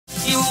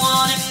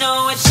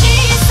know what she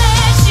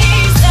said,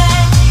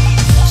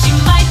 she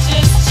might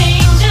just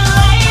change your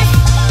life.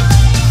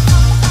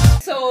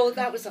 So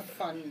that was a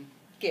fun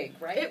gig,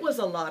 right? It was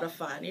a lot of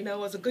fun. You know, it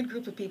was a good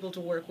group of people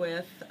to work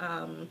with.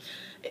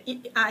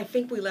 I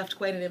think we left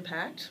quite an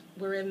impact.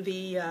 We're in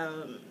the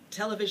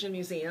Television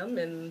Museum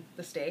in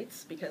the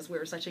States because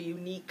we're such a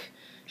unique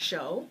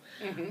show.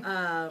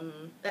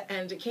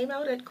 And it came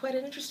out at quite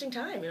an interesting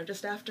time, you know,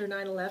 just after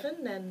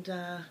 9/11. And,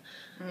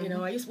 you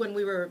know, when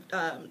we were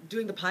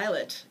doing the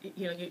pilot,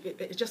 you know,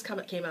 it just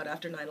came out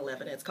after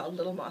 9/11. It's called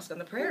Little Mosque on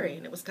the Prairie.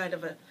 And it was kind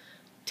of a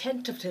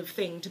tentative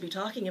thing to be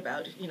talking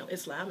about, you know,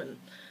 Islam and,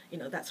 you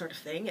know, that sort of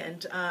thing.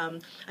 And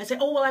I said,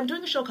 oh, well, I'm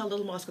doing a show called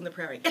Little Mosque on the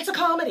Prairie. It's a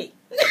comedy.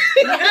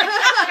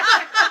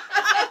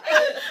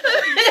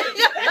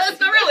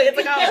 So really, it's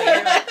a comedy.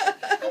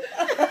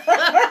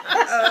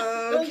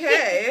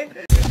 Okay.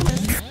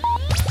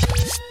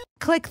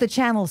 Click the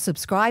channel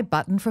subscribe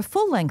button for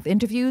full-length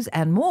interviews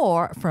and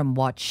more from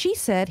What She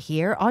Said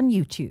here on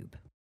YouTube.